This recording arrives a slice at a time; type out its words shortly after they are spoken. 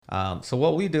So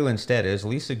what we do instead is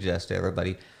we suggest to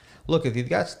everybody, look, if you've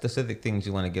got specific things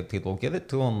you want to give people, give it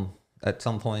to them at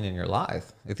some point in your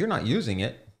life. If you're not using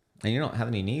it and you don't have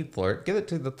any need for it, give it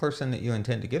to the person that you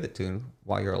intend to give it to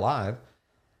while you're alive.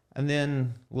 And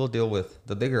then we'll deal with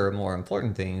the bigger, more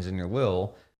important things in your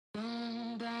will.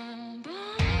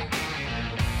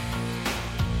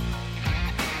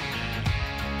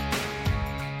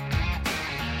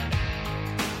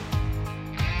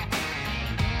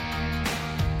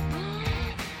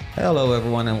 Hello,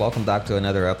 everyone, and welcome back to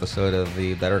another episode of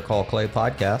the Better Call Clay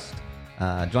podcast.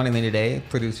 Joining me today,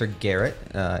 producer Garrett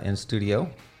in studio.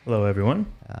 Hello, everyone.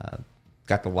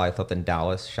 Got the wife up in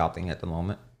Dallas shopping at the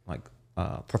moment, like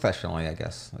professionally, I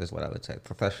guess, is what I would say.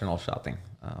 Professional shopping,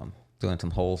 doing some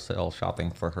wholesale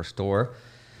shopping for her store.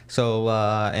 So,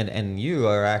 and you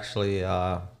are actually,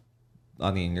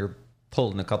 you're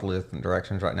pulled in a couple of different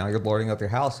directions right now. You're boarding up your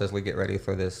house as we get ready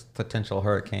for this potential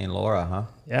Hurricane Laura, huh?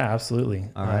 Yeah, absolutely.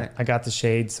 All right. I got the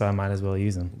shades, so I might as well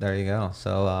use them. There you go.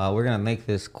 So we're going to make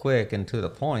this quick and to the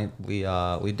point. We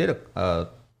did a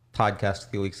podcast a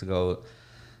few weeks ago,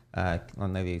 or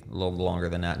maybe a little longer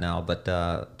than that now, but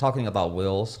talking about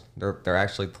wills. They're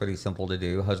actually pretty simple to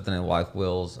do. Husband and wife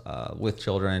wills with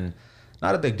children.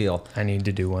 Not a big deal. I need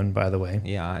to do one, by the way.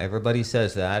 Yeah, everybody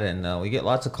says that, and we get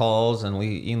lots of calls and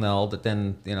we email, but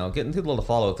then, getting people to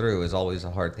follow through is always a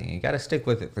hard thing. You got to stick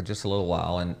with it for just a little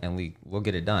while, and we'll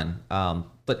get it done.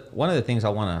 But one of the things I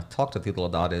want to talk to people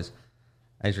about is,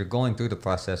 as you're going through the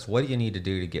process, what do you need to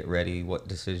do to get ready? What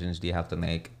decisions do you have to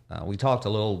make? We talked a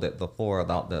little bit before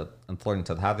about the importance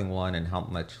of having one and how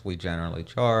much we generally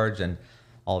charge and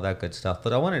all that good stuff,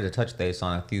 but I wanted to touch base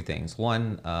on a few things.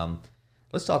 One,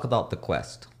 let's talk about the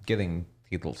quest, giving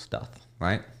people stuff,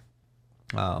 right?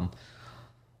 One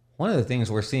of the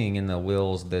things we're seeing in the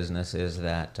wills business is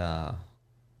that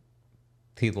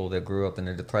people that grew up in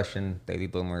the Depression, baby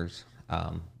boomers,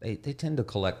 they tend to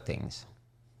collect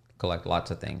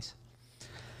lots of things.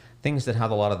 Things that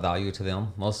have a lot of value to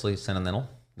them, mostly sentimental.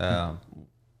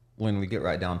 When we get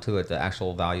right down to it, the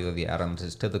actual value of the items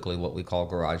is typically what we call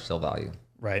garage sale value.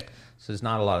 Right. So there's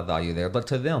not a lot of value there, but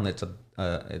to them, it's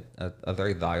a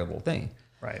very valuable thing.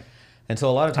 Right. And so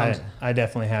a lot of times, I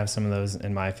definitely have some of those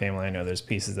in my family. I know there's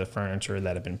pieces of furniture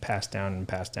that have been passed down and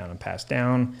passed down and passed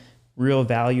down. Real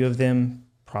value of them,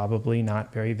 probably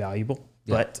not very valuable,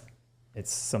 but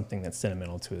it's something that's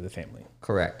sentimental to the family.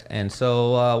 Correct. And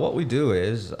so what we do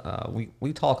is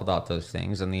we talk about those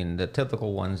things. I mean, the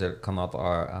typical ones that come up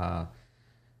are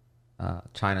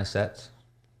china sets,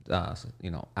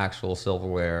 actual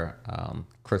silverware,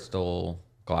 crystal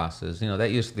glasses.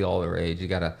 That used to be all the rage. You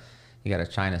got a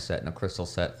china set and a crystal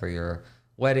set for your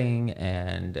wedding,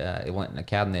 and it went in a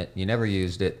cabinet. You never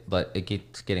used it, but it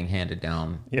keeps getting handed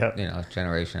down. Yep.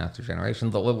 Generation after generation.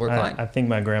 But we're fine. I think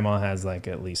my grandma has like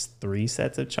at least 3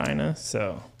 sets of china.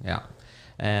 So yeah.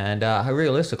 And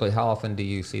realistically, how often do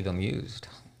you see them used?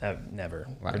 Never.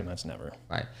 Right. Pretty much never.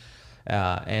 Right.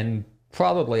 And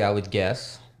probably I would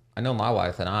guess, I know my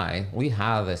wife and we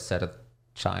have a set of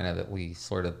china that we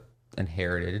sort of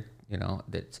inherited,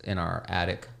 that's in our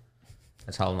attic.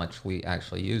 That's how much we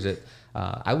actually use it.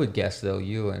 I would guess, though,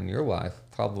 you and your wife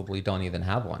probably don't even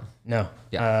have one. No.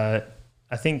 Yeah.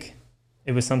 I think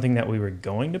it was something that we were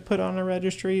going to put on a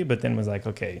registry, but then was like,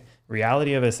 okay,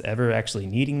 reality of us ever actually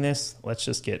needing this, let's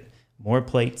just get more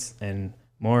plates and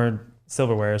more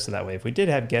silverware, so that way if we did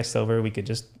have guests over, we could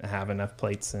just have enough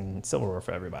plates and silverware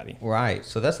for everybody. Right.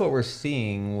 So that's what we're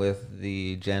seeing with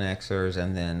the Gen Xers,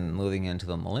 and then moving into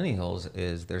the millennials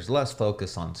is there's less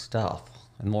focus on stuff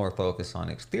and more focus on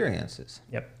experiences.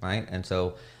 Yep. Right. And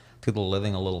so people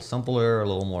living a little simpler, a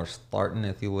little more Spartan,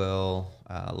 if you will,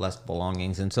 less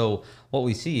belongings. And so what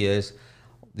we see is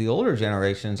the older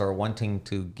generations are wanting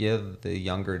to give the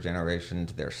younger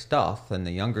generations their stuff, and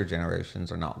the younger generations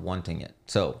are not wanting it.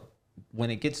 So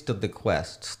when it gets to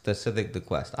bequest, specific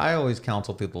bequest, I always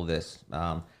counsel people this.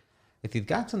 If you've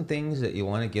got some things that you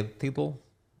want to give people,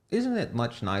 isn't it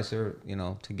much nicer,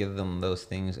 to give them those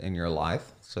things in your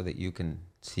life so that you can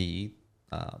see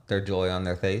their joy on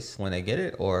their face when they get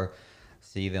it, or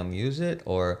see them use it,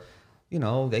 or,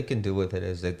 they can do with it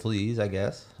as they please, I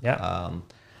guess. Yeah.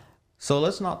 So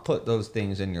let's not put those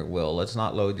things in your will. Let's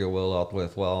not load your will up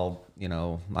with,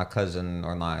 my cousin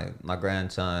or my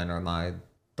grandson or my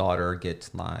daughter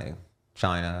gets my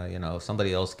china,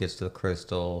 somebody else gets the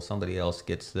crystal, somebody else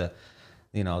gets the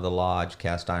Lodge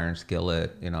cast iron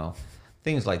skillet,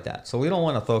 things like that. So we don't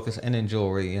want to focus. And in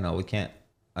jewelry, we can't,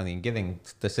 giving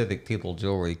specific people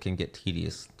jewelry can get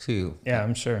tedious too. Yeah,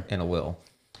 I'm sure. In a will.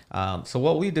 So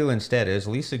what we do instead is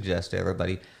we suggest to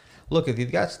everybody, look, if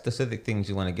you've got specific things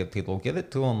you want to give people, give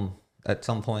it to them at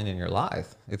some point in your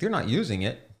life. If you're not using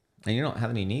it and you don't have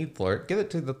any need for it, give it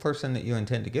to the person that you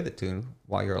intend to give it to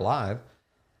while you're alive.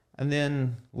 And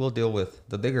then we'll deal with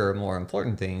the bigger, more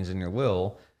important things in your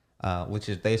will, which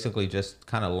is basically just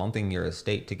kind of lumping your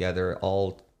estate together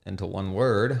all into one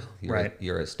word,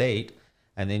 your estate.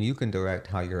 And then you can direct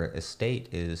how your estate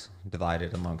is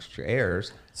divided amongst your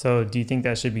heirs. So do you think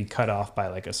that should be cut off by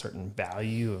like a certain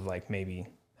value of like maybe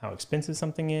how expensive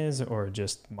something is, or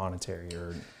just monetary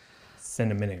or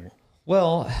sentimentary?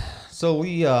 Well, so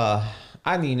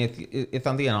I mean, if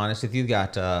I'm being honest, if you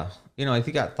got, if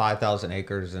you got 5,000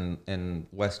 acres in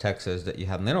West Texas that you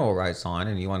have mineral rights on,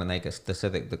 and you want to make a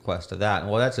specific bequest to that,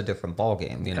 well, that's a different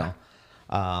ballgame, you know.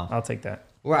 I'll take that.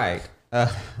 Right.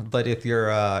 But if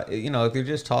you're, if you're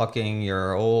just talking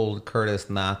your old Curtis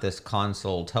Mathes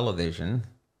console television,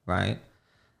 right?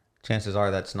 Chances are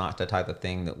that's not the type of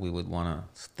thing that we would want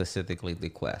to specifically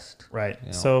bequest. Right. You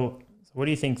know? So what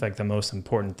do you think like the most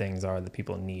important things are that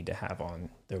people need to have on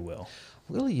their will?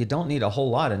 Really, you don't need a whole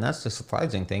lot, and that's the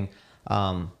surprising thing.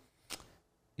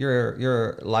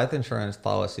 Your life insurance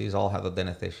policies all have a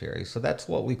beneficiary, so that's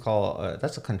what we call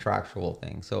that's a contractual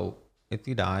thing. So if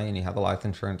you die and you have a life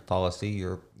insurance policy,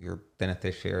 your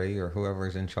beneficiary or whoever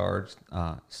is in charge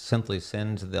simply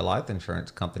sends the life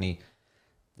insurance company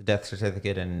the death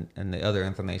certificate and the other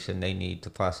information they need to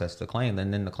process the claim.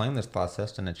 And then the claim is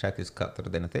processed and a check is cut for the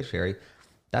beneficiary.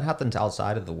 That happens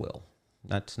outside of the will.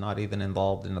 That's not even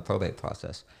involved in the probate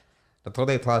process. The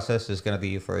probate process is going to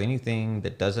be for anything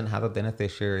that doesn't have a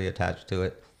beneficiary attached to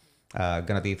it, going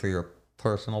to be for your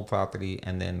personal property,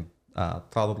 and then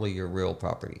probably your real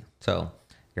property. So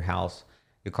your house,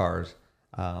 your cars,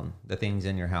 the things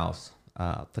in your house,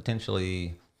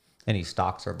 potentially any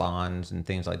stocks or bonds and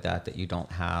things like that that you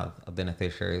don't have a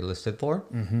beneficiary listed for.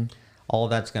 Mm-hmm. All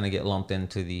that's going to get lumped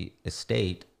into the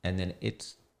estate, and then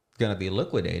it's going to be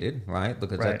liquidated, right?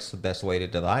 Because that's the best way to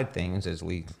divide things, is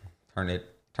we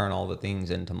turn all the things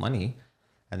into money,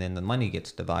 and then the money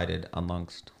gets divided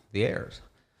amongst the heirs.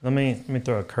 Let me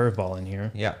throw a curveball in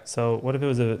here. Yeah. So what if it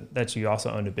was that you also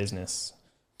owned a business?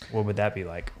 What would that be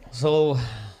like? So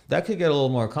that could get a little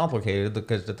more complicated,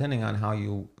 because depending on how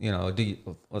I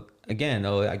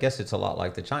guess it's a lot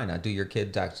like the China. Do your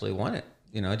kids actually want it?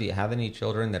 Do you have any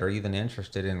children that are even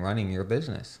interested in running your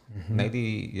business? Mm-hmm.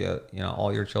 Maybe,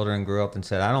 all your children grew up and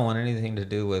said, I don't want anything to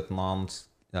do with mom's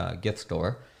gift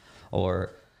store,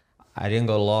 or I didn't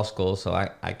go to law school, so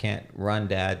I can't run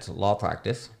dad's law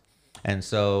practice. And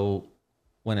so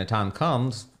when the time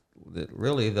comes,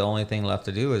 really the only thing left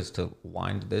to do is to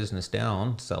wind the business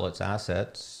down, sell its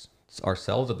assets, or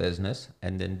sell the business,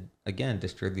 and then again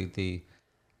distribute the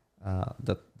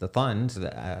funds,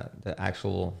 the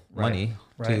actual money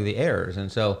to the heirs.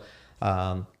 And so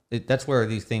that's where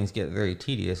these things get very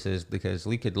tedious, is because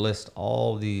we could list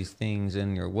all these things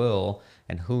in your will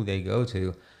and who they go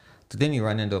to, but then you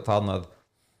run into a problem of,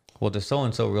 well, does so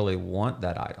and so really want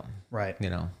that item? Right.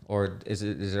 Or is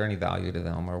there any value to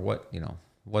them, or what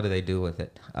do they do with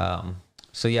it?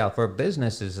 So yeah, for a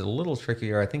business is a little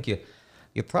trickier. I think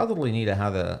you probably need to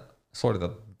have a sort of a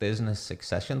business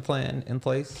succession plan in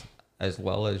place, as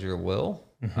well as your will,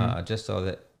 just so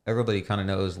that everybody kind of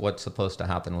knows what's supposed to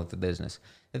happen with the business.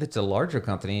 If it's a larger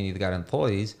company and you've got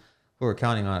employees who are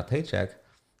counting on a paycheck,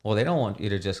 well, they don't want you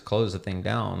to just close the thing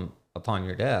down upon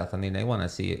your death. I mean, they want to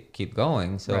see it keep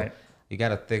going. So you got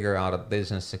to figure out a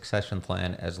business succession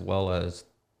plan, as well as,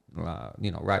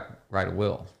 write a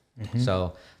will. Mm-hmm.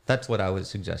 So that's what I would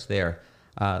suggest there.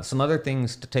 Some other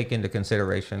things to take into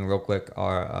consideration real quick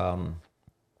are,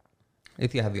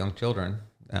 if you have young children,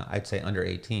 I'd say under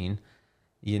 18,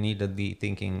 you need to be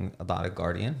thinking about a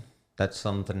guardian. That's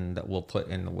something that we'll put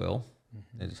in the will.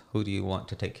 Mm-hmm. Is who do you want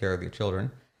to take care of your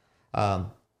children?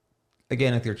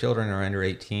 Again, if your children are under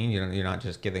 18, you're not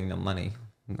just giving them money,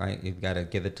 right? You've got to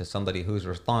give it to somebody who's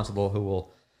responsible, who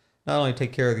will not only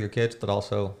take care of your kids, but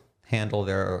also handle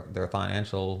their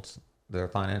financial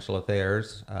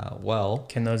affairs well.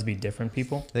 Can those be different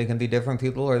people? They can be different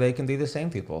people, or they can be the same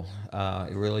people.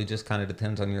 It really just kind of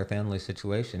depends on your family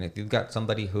situation. If you've got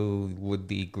somebody who would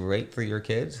be great for your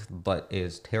kids, but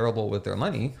is terrible with their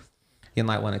money, you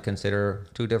might want to consider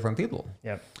two different people.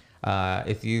 Yep.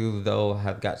 If you, though,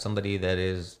 have got somebody that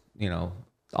is,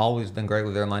 always been great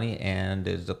with their money and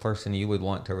is the person you would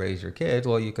want to raise your kids,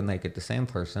 well, you can make it the same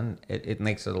person. It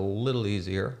makes it a little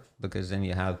easier, because then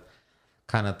you have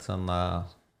kind of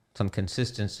some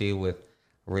consistency with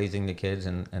raising the kids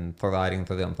and providing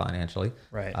for them financially.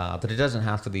 Right. But it doesn't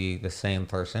have to be the same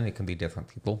person. It can be different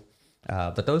people.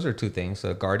 But those are two things: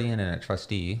 a guardian and a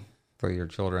trustee for your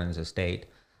children's estate.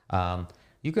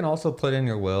 You can also put in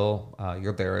your will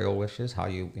your burial wishes, how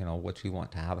what you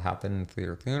want to have happen for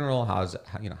your funeral. How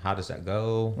does that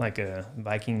go? Like a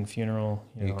Viking funeral,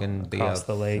 You can be across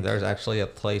the lake. there's actually a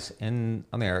place in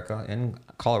America, in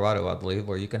Colorado, I believe,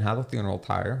 where you can have a funeral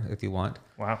pyre if you want.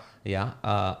 Wow.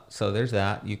 Yeah. So there's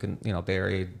that. You can,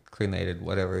 buried, cremated,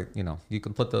 whatever, you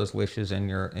can put those wishes in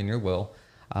your will.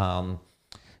 Um,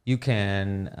 you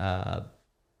can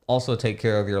also take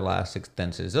care of your last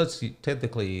expenses. That's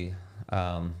typically,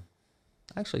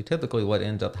 typically what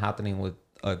ends up happening with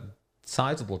a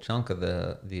sizable chunk of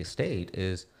the estate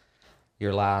is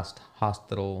your last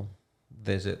hospital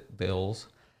visit bills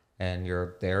and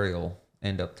your burial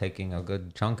end up taking a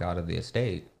good chunk out of the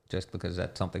estate just because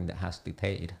that's something that has to be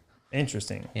paid.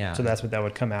 Interesting. Yeah. So that's what that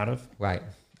would come out of? Right.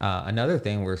 Another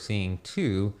thing we're seeing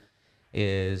too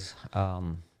is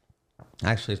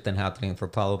actually it's been happening for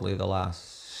probably the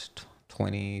last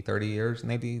 20, 30 years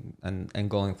maybe, and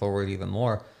going forward even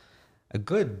more.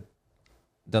 The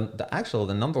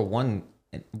number one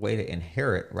way to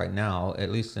inherit right now,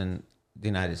 at least in the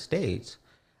United States,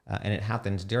 and it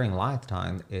happens during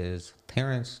lifetime, is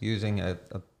parents using a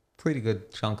pretty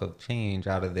good chunk of change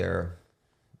out of their,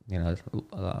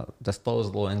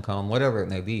 disposable income, whatever it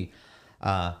may be,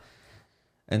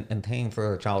 and paying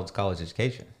for a child's college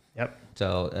education. Yep.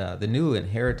 So the new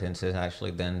inheritance has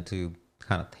actually been to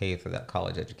kind of pay for that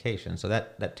college education. So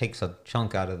that takes a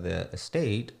chunk out of the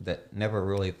estate that never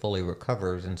really fully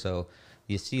recovers. And so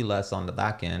you see less on the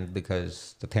back end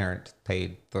because the parent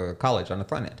paid for college on the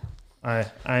front end. I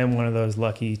am one of those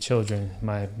lucky children.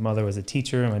 My mother was a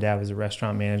teacher and my dad was a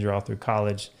restaurant manager all through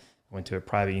college. I went to a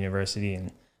private university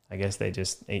and I guess they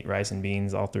just ate rice and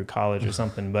beans all through college or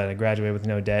something, but I graduated with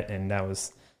no debt, and that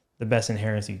was the best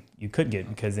inheritance you could get,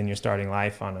 because then you're starting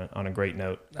life on a great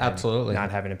note. Absolutely.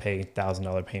 Not having to pay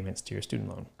 $1,000 payments to your student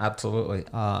loan. Absolutely.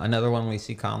 Another one we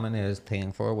see common is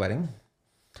paying for a wedding.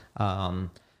 And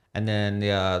then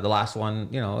the last one,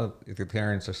 if your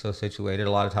parents are so situated,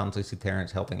 a lot of times we see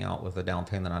parents helping out with a down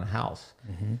payment on a house.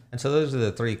 Mm-hmm. And so those are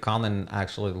the three common,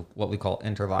 actually, what we call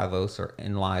inter vivos or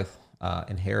in life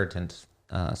inheritance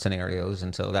scenarios.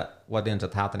 And so that what ends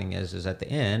up happening is at the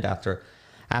end, after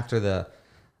the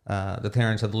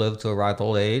parents have lived to a ripe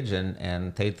old age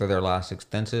and paid for their last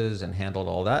expenses and handled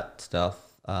all that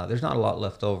stuff, there's not a lot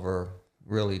left over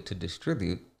really to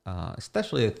distribute,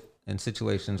 especially in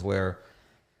situations where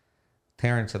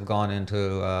parents have gone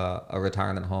into a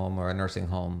retirement home or a nursing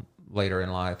home later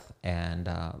in life. And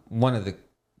one of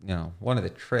the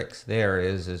tricks there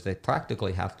is they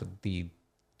practically have to be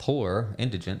poor,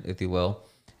 indigent, if you will,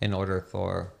 in order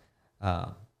for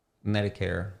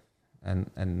Medicare and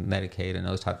Medicaid and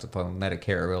those types of programs,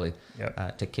 Medicare really,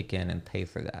 Yep. To kick in and pay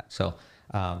for that. So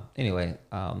anyway,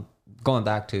 going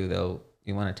back to, though,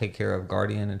 you want to take care of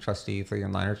guardian and trustee for your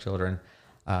minor children.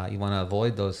 You want to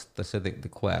avoid those specific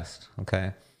bequests,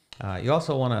 okay? You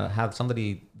also want to have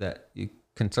somebody that you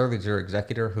can serve as your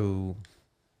executor who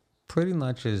pretty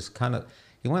much is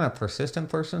you want a persistent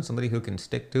person, somebody who can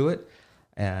stick to it,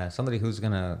 somebody who's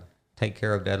going to take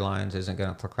care of deadlines, isn't going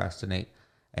to procrastinate,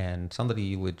 and somebody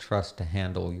you would trust to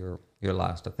handle your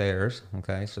last affairs,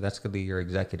 okay? So that's going to be your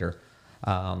executor.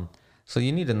 So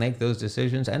you need to make those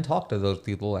decisions and talk to those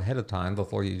people ahead of time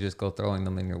before you just go throwing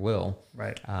them in your will.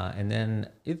 Right. And then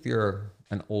if you're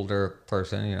an older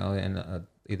person, and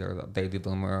either a baby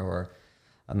boomer or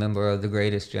a member of the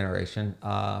greatest generation,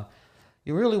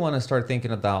 you really want to start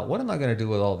thinking about, what am I going to do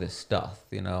with all this stuff?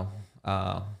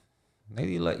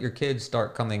 Maybe let your kids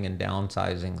start coming and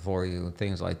downsizing for you,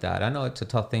 things like that. I know it's a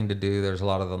tough thing to do. There's a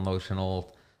lot of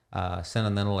emotional,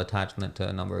 sentimental attachment to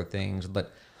a number of things,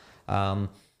 but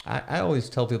I always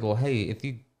tell people, hey, if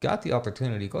you got the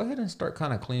opportunity, go ahead and start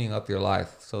kind of cleaning up your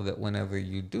life so that whenever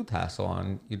you do pass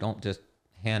on, you don't just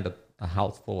hand a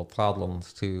house full of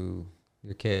problems to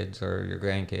your kids or your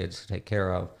grandkids to take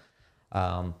care of.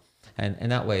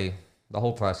 And that way, the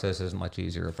whole process is much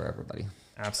easier for everybody.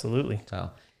 Absolutely.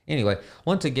 So anyway,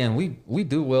 once again, we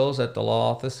do wills at the law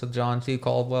office of John C.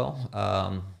 Caldwell.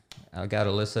 I got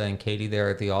Alyssa and Katie there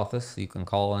at the office. You can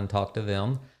call and talk to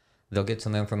them. They'll get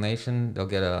some information. They'll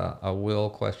get a will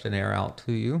questionnaire out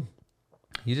to you.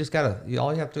 You just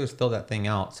all you have to do is fill that thing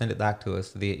out, send it back to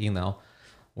us via email.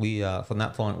 We, from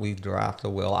that point, we draft a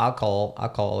will. I'll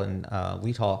call and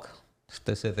we talk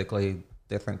specifically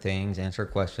different things, answer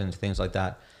questions, things like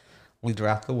that. We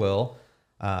draft the will.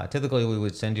 Typically we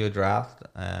would send you a draft,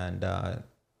 and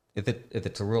if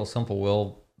it's a real simple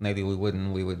will, maybe we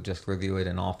would just review it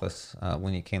in office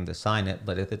when you came to sign it.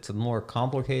 But if it's a more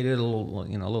complicated, a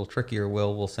little trickier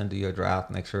will, we'll send you a draft,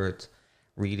 make sure it's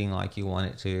reading like you want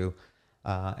it to.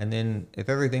 And then if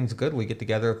everything's good, we get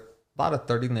together about a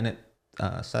 30-minute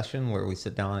session where we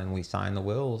sit down and we sign the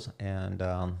wills, and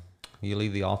you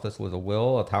leave the office with a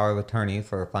will, a power of attorney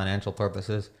for financial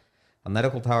purposes, a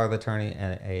medical power of attorney,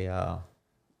 and a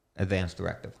advance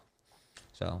directive.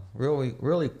 So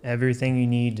really, Everything you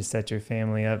need to set your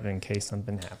family up in case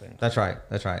something happened. That's right.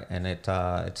 And it's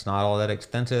not all that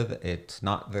expensive. It's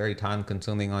not very time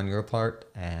consuming on your part,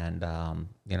 and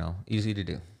easy to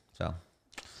do. So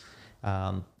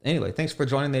anyway, thanks for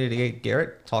joining me today,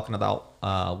 Garrett, talking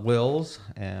about wills,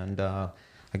 and I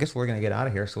guess we're gonna get out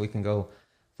of here so we can go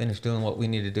finish doing what we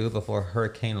need to do before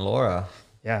Hurricane Laura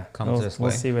comes this way.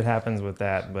 We'll see what happens with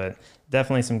that, but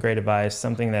definitely some great advice,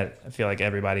 something that I feel like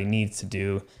everybody needs to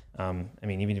do.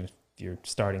 Even if you're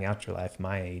starting out your life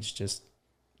my age, just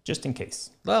in case.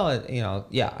 Well,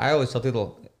 I always tell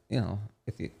people,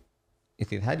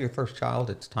 if you've had your first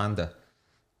child, it's time to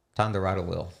write a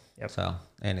will. Yep. So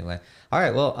anyway, all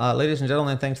right. Well, ladies and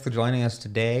gentlemen, thanks for joining us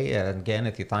today. And again,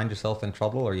 if you find yourself in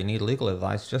trouble or you need legal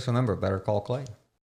advice, just remember, better call Clay.